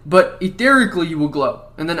it, but etherically you will glow.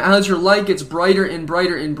 And then as your light gets brighter and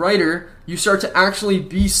brighter and brighter, you start to actually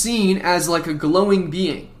be seen as a glowing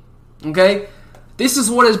being. Okay? This is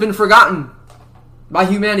what has been forgotten by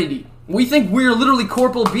humanity. We think we're literally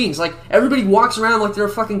corporeal beings. Like, everybody walks around like they're a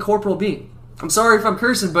fucking corporeal being. I'm sorry if I'm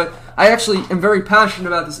cursing, but I actually am very passionate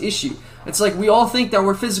about this issue. It's like we all think that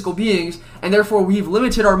we're physical beings, and therefore we've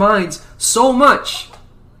limited our minds so much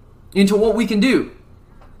into what we can do.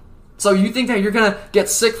 So you think that you're gonna get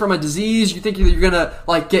sick from a disease, you think that you're gonna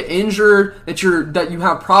like get injured, that you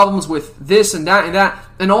have problems with this and that,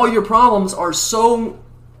 and all your problems are so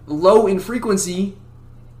low in frequency.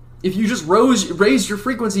 If you just raised your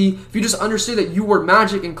frequency, if you just understood that you were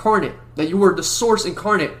magic incarnate, that you were the source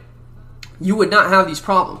incarnate, you would not have these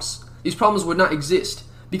problems. These problems would not exist,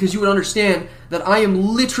 because you would understand that I am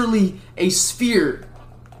literally a sphere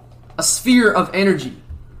of energy.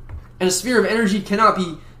 And a sphere of energy cannot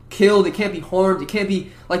be killed, it can't be harmed, it can't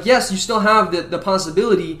be, like, yes, you still have the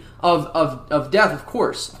possibility of death, of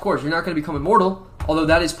course. You're not going to become immortal, although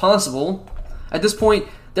that is possible. At this point,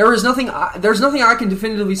 there's nothing I can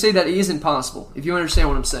definitively say that it isn't possible, if you understand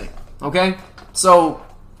what I'm saying. Okay? So,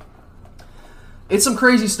 it's some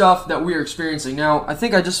crazy stuff that we are experiencing. Now, I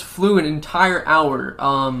think I just flew an entire hour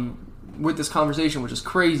with this conversation, which is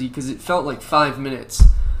crazy, because it felt like 5 minutes.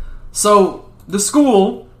 So, the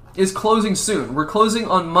school is closing soon. We're closing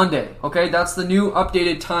on Monday, okay? That's the new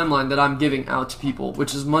updated timeline that I'm giving out to people,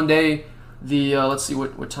 which is Monday, let's see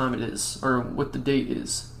what time it is, or what the date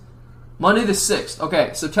is. Monday the 6th,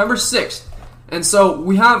 okay, September 6th. And so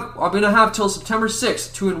I'm going to have till September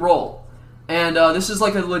 6th to enroll. And this is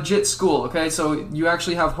like a legit school, okay? So you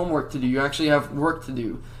actually have homework to do, you actually have work to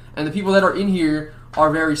do. And the people that are in here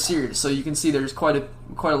are very serious. So you can see there's quite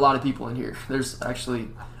a lot of people in here. There's actually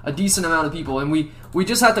a decent amount of people, and we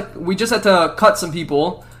just had to cut some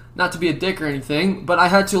people, not to be a dick or anything, but I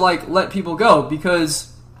had to like let people go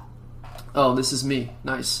because, oh, this is me,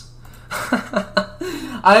 nice.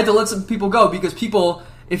 I had to let some people go because people,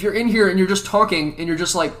 if you're in here and you're just talking and you're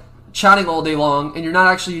just like chatting all day long and you're not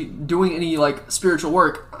actually doing any like spiritual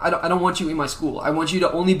work, I don't want you in my school. I want you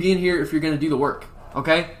to only be in here if you're going to do the work,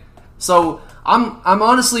 okay? So I'm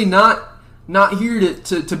honestly not here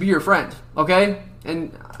to be your friend, okay?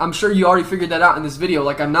 And I'm sure you already figured that out in this video.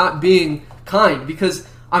 Like, I'm not being kind because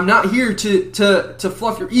I'm not here to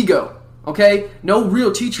fluff your ego, okay? No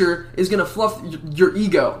real teacher is going to fluff your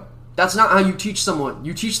ego. That's not how you teach someone.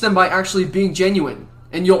 You teach them by actually being genuine.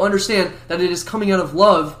 And you'll understand that it is coming out of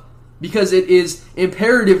love because it is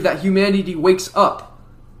imperative that humanity wakes up.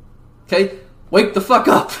 Okay? Wake the fuck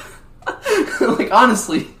up. Like,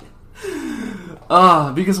 honestly.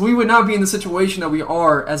 Because we would not be in the situation that we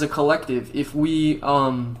are as a collective if we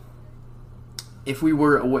were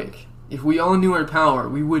awake. If we all knew our power,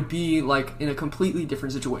 we would be like in a completely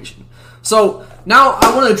different situation. So now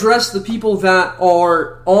I want to address the people that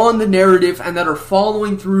are on the narrative and that are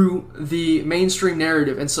following through the mainstream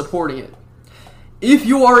narrative and supporting it. If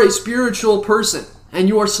you are a spiritual person and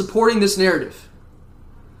you are supporting this narrative,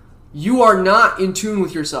 you are not in tune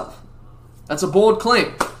with yourself. That's a bold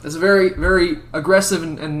claim. That's a very, very aggressive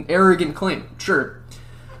and arrogant claim, sure.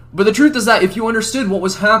 But the truth is that if you understood what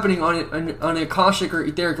was happening on an Akashic or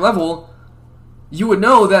etheric level, you would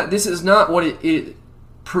know that this is not what it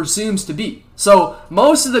presumes to be. So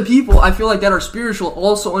most of the people, I feel like, that are spiritual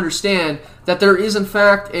also understand that there is in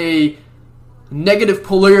fact a negative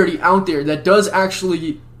polarity out there that does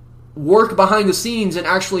actually work behind the scenes and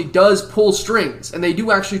actually does pull strings, and they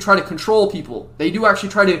do actually try to control people. They do actually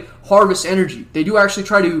try to harvest energy. They do actually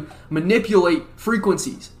try to manipulate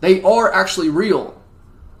frequencies. They are actually real.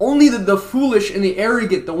 Only the foolish and the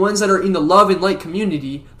arrogant, the ones that are in the love and light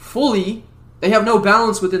community, they have no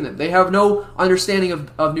balance within them. They have no understanding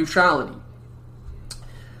of neutrality.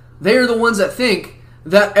 They are the ones that think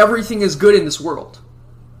that everything is good in this world.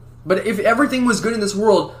 But if everything was good in this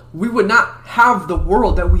world, we would not have the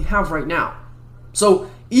world that we have right now. So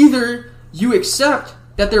either you accept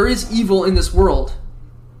that there is evil in this world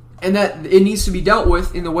and that it needs to be dealt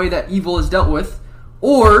with in the way that evil is dealt with,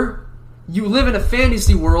 or you live in a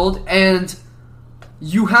fantasy world and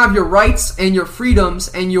you have your rights and your freedoms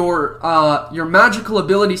and your magical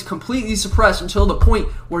abilities completely suppressed until the point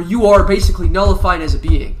where you are basically nullified as a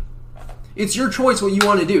being. It's your choice what you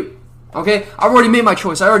want to do. Okay? I've already made my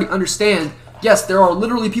choice. I already understand. Yes, there are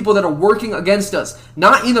literally people that are working against us.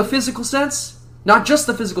 Not in the physical sense, not just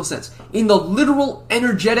the physical sense, in the literal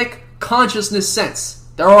energetic consciousness sense.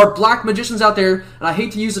 There are black magicians out there, and I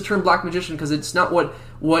hate to use the term black magician because it's not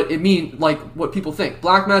what it means, like what people think.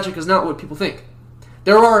 Black magic is not what people think.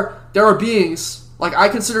 There are beings, like I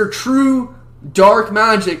consider true dark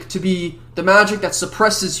magic to be the magic that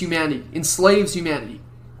suppresses humanity, enslaves humanity.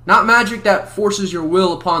 Not magic that forces your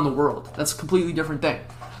will upon the world. That's a completely different thing.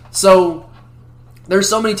 So, there's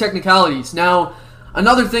so many technicalities. Now,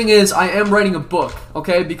 Another thing is I am writing a book,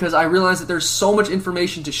 okay, because I realize that there's so much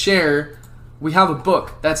information to share. We have a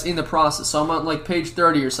book that's in the process, so I'm on like page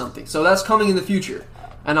 30 or something. So that's coming in the future,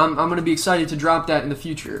 and I'm going to be excited to drop that in the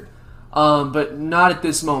future, but not at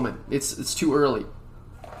this moment. It's too early.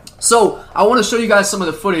 So I want to show you guys some of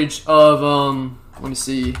the footage of let me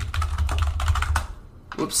see.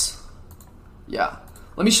 Whoops. Yeah.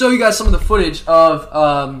 Let me show you guys some of the footage of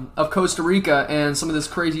Costa Rica and some of this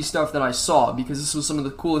crazy stuff that I saw, because this was some of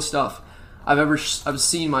the coolest stuff I've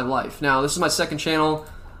seen in my life. Now, this is my second channel.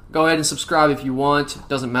 Go ahead and subscribe if you want. It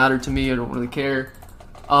doesn't matter to me. I don't really care.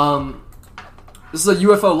 This is a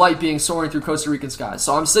UFO light being soaring through Costa Rican skies.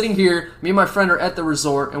 So I'm sitting here. Me and my friend are at the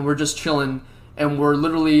resort, and we're just chilling, and we're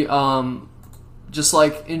literally just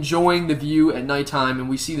like enjoying the view at nighttime, and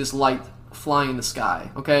we see this light flying in the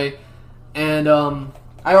sky. Okay, and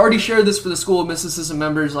I already shared this for the School of Mysticism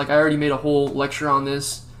members. Like, I already made a whole lecture on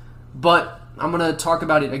this, but I'm gonna talk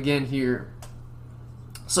about it again here.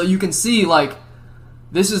 So you can see, like,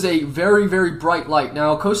 this is a very, very bright light.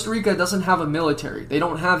 Now, Costa Rica doesn't have a military. They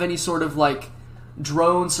don't have any sort of, like,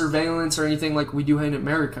 drone surveillance or anything like we do in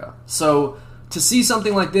America. So to see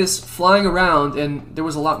something like this flying around, and there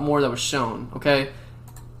was a lot more that was shown, okay?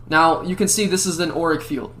 Now, you can see this is an auric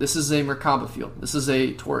field. This is a Merkaba field. This is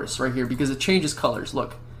a Taurus right here, because it changes colors.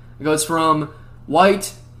 Look, it goes from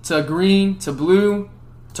white to green to blue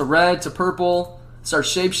to red to purple. It starts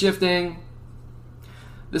shape-shifting.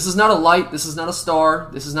 This is not a light. This is not a star.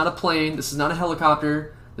 This is not a plane. This is not a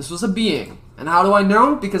helicopter. This was a being. And how do I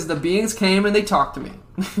know? Because the beings came and they talked to me.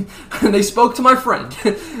 And they spoke to my friend.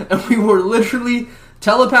 And we were literally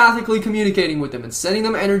telepathically communicating with them and sending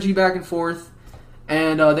them energy back and forth.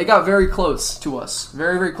 And they got very close to us.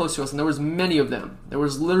 Very, very close to us. And there was many of them. There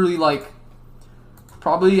was literally like,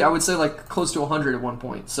 probably, I would say like close to 100 at one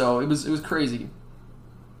point. So it was crazy.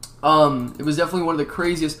 It was definitely one of the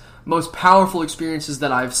craziest, most powerful experiences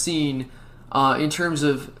that I've seen in terms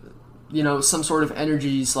of, you know, some sort of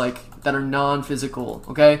energies like that are non-physical,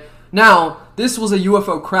 okay? Now, this was a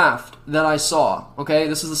UFO craft that I saw, okay?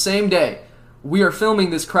 This is the same day. We are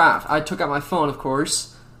filming this craft. I took out my phone, of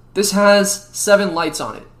course. This has 7 lights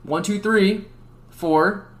on it. 1, 2, 3,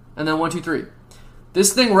 4, and then 1, 2, 3.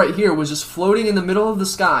 This thing right here was just floating in the middle of the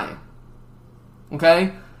sky,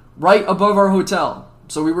 okay? Right above our hotel.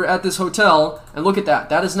 So we were at this hotel, and look at that.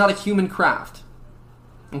 That is not a human craft,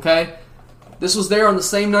 okay? This was there on the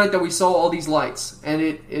same night that we saw all these lights, and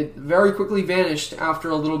it very quickly vanished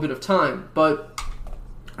after a little bit of time. But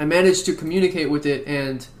I managed to communicate with it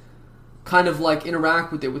and kind of like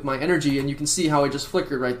interact with it with my energy, and you can see how it just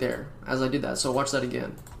flickered right there as I did that. So watch that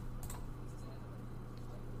again.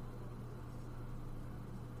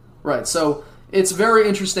 Right, so it's very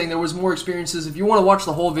interesting. There was more experiences. If you want to watch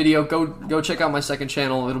the whole video, go check out my second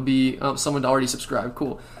channel. It'll be someone already subscribed.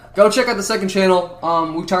 Cool. Go check out the second channel.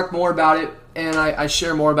 We talked more about it, and I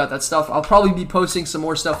share more about that stuff. I'll probably be posting some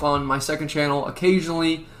more stuff on my second channel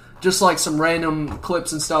occasionally, just like some random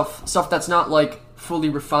clips and stuff that's not like fully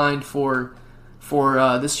refined for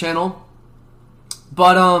this channel.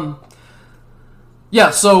 But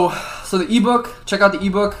yeah, so the ebook, check out the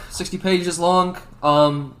ebook, 60 pages long.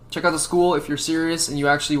 Check out the school if you're serious and you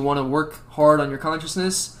actually want to work hard on your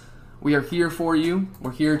consciousness. We are here for you.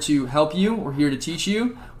 We're here to help you. We're here to teach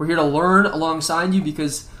you. We're here to learn alongside you,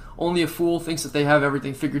 because only a fool thinks that they have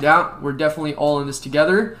everything figured out. We're definitely all in this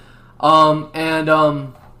together. What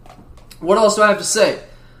else do I have to say?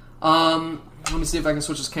 Let me see if I can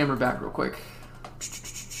switch this camera back real quick.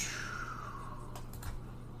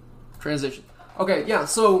 Transition. Okay, yeah,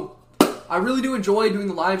 so I really do enjoy doing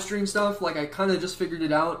the live stream stuff. Like, I kind of just figured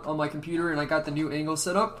it out on my computer, and I got the new angle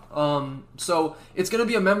set up. So it's going to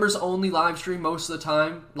be a members-only live stream most of the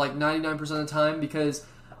time, like 99% of the time, because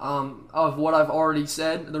of what I've already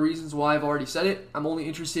said, the reasons why I've already said it. I'm only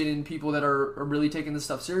interested in people that are really taking this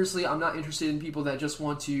stuff seriously. I'm not interested in people that just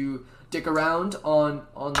want to dick around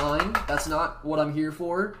online. That's not what I'm here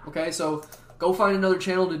for, okay? So go find another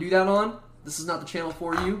channel to do that on. This is not the channel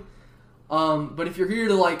for you. But if you're here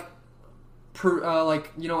to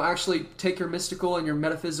actually take your mystical and your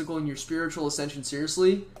metaphysical and your spiritual ascension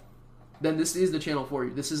seriously, then this is the channel for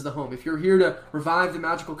you. This is the home. If you're here to revive the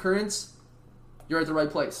magical currents, you're at the right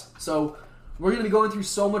place. So we're going to be going through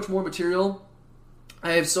so much more material.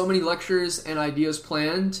 I have so many lectures and ideas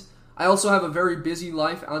planned. I also have a very busy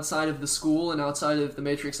life outside of the school and outside of the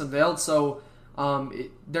Matrix Unveiled, so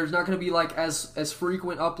there's not going to be like as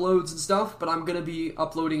frequent uploads and stuff, but I'm going to be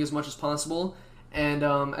uploading as much as possible. And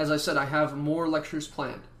as I said, I have more lectures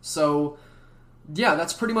planned. So yeah,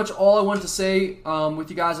 that's pretty much all I wanted to say with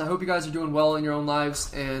you guys. I hope you guys are doing well in your own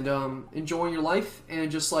lives and enjoying your life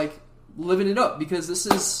and just like living it up, because this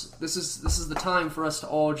is the time for us to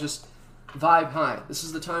all just vibe high. This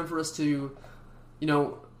is the time for us to,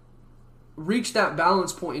 reach that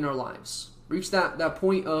balance point in our lives. Reach that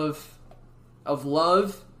point of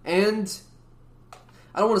love, and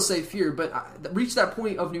I don't want to say fear, but reach that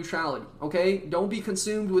point of neutrality, okay? Don't be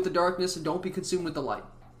consumed with the darkness and don't be consumed with the light.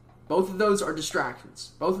 Both of those are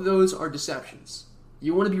distractions. Both of those are deceptions.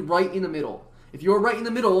 You want to be right in the middle. If you're right in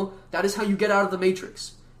the middle, that is how you get out of the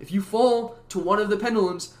matrix. If you fall to one of the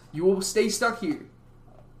pendulums, you will stay stuck here.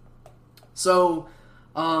 So,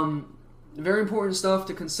 very important stuff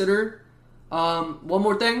to consider. One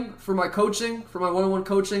more thing for my coaching, for my one-on-one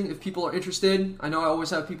coaching, if people are interested. I know I always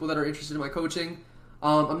have people that are interested in my coaching.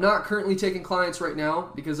 I'm not currently taking clients right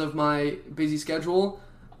now because of my busy schedule,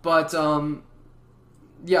 but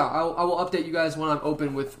yeah, I will update you guys when I'm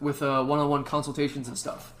open with one-on-one consultations and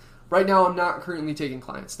stuff. Right now, I'm not currently taking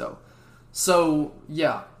clients though. So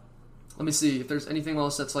yeah, let me see if there's anything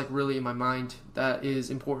else that's like really in my mind that is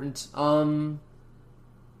important.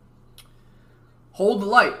 Hold the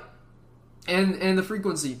light and the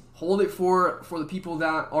frequency. Hold it for the people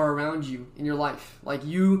that are around you in your life. Like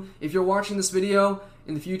if you're watching this video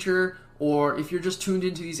in the future, or if you're just tuned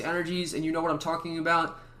into these energies and you know what I'm talking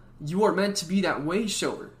about, you are meant to be that way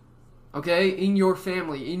shower, okay? In your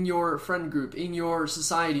family, in your friend group, in your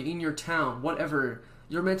society, in your town, whatever.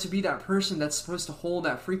 You're meant to be that person that's supposed to hold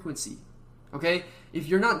that frequency, okay? If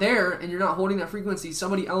you're not there and you're not holding that frequency,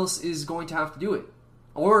 somebody else is going to have to do it.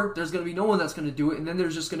 Or there's going to be no one that's going to do it, and then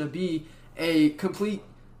there's just going to be a complete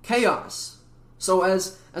chaos. So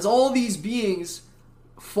as all these beings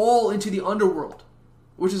fall into the underworld,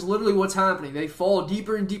 which is literally what's happening, they fall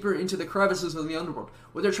deeper and deeper into the crevices of the underworld.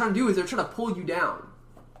 What they're trying to do is they're trying to pull you down.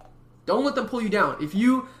 Don't let them pull you down. If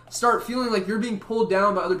you start feeling like you're being pulled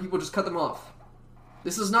down by other people, just cut them off.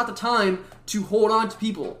 This is not the time to hold on to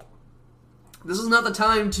people. This is not the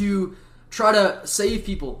time to try to save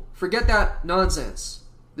people. Forget that nonsense.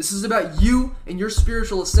 This is about you and your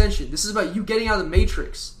spiritual ascension. This is about you getting out of the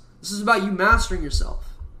matrix. This is about you mastering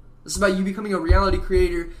yourself. This is about you becoming a reality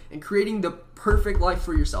creator and creating the perfect life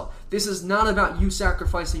for yourself. This is not about you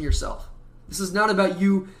sacrificing yourself. This is not about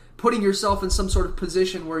you putting yourself in some sort of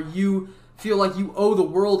position where you feel like you owe the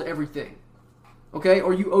world everything. Okay?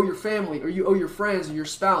 Or you owe your family, or you owe your friends, or your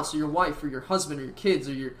spouse, or your wife, or your husband, or your kids,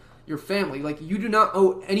 or your family. Like, you do not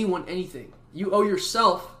owe anyone anything. You owe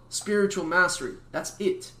yourself spiritual mastery. That's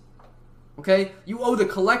it. Okay? You owe the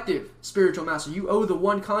collective spiritual mastery. You owe the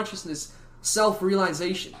one consciousness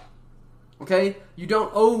self-realization. Okay? You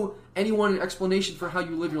don't owe anyone an explanation for how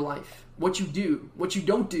you live your life. What you do. What you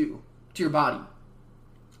don't do to your body.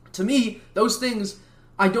 To me, those things,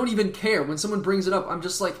 I don't even care. When someone brings it up, I'm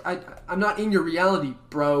just like, I'm not in your reality,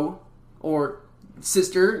 bro. Or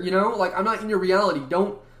sister, Like, I'm not in your reality.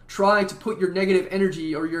 Don't try to put your negative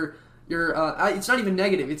energy or your it's not even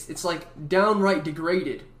negative. It's like downright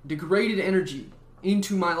degraded energy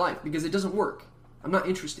into my life, because it doesn't work. I'm not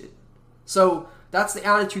interested. So that's the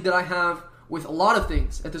attitude that I have with a lot of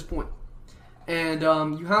things at this point. And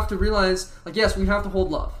you have to realize, like, yes, we have to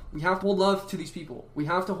hold love. We have to hold love to these people. We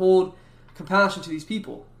have to hold compassion to these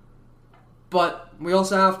people. But we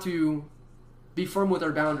also have to be firm with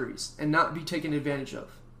our boundaries and not be taken advantage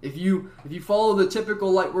of. If you follow the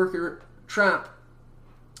typical light worker trap,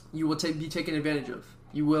 you will be taken advantage of.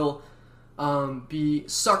 You will be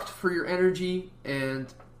sucked for your energy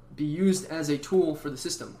and be used as a tool for the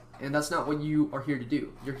system. And that's not what you are here to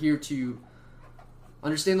do. You're here to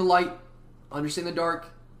understand the light, understand the dark,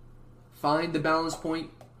 find the balance point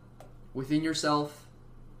within yourself,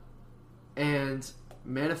 and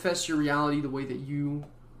manifest your reality the way that you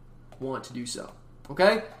want to do so.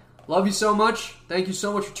 Okay? Love you so much. Thank you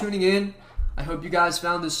so much for tuning in. I hope you guys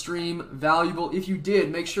found this stream valuable. If you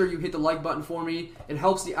did, make sure you hit the like button for me. It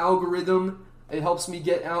helps the algorithm. It helps me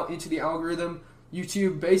get out into the algorithm.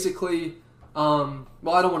 YouTube basically, well,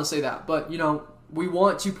 I don't want to say that, but, we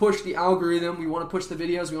want to push the algorithm. We want to push the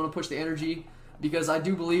videos. We want to push the energy, because I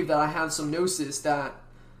do believe that I have some gnosis that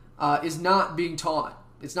is not being taught.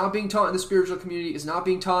 It's not being taught in the spiritual community. It's not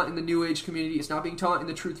being taught in the New Age community. It's not being taught in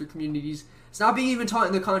the truther communities. It's not being even taught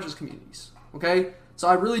in the conscious communities. Okay? So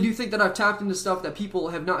I really do think that I've tapped into stuff that people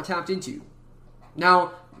have not tapped into.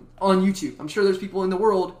 Now, on YouTube, I'm sure there's people in the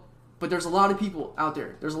world, but there's a lot of people out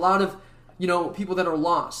there. There's a lot of, people that are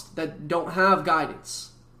lost, that don't have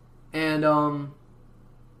guidance. And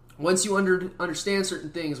once you understand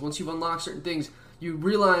certain things, once you've unlocked certain things, you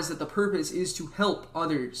realize that the purpose is to help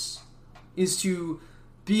others, is to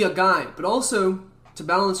be a guide, but also to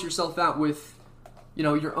balance yourself out with,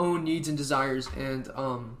 your own needs and desires and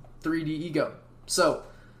 3D ego. So,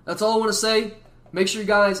 that's all I want to say. Make sure you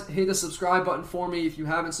guys hit the subscribe button for me if you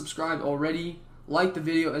haven't subscribed already. Like the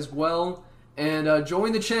video as well. And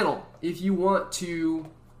join the channel if you want to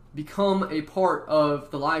become a part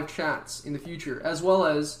of the live chats in the future, as well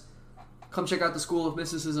as come check out the School of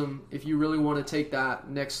Mysticism if you really want to take that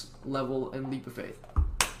next level and leap of faith.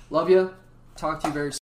 Love ya. Talk to you very soon.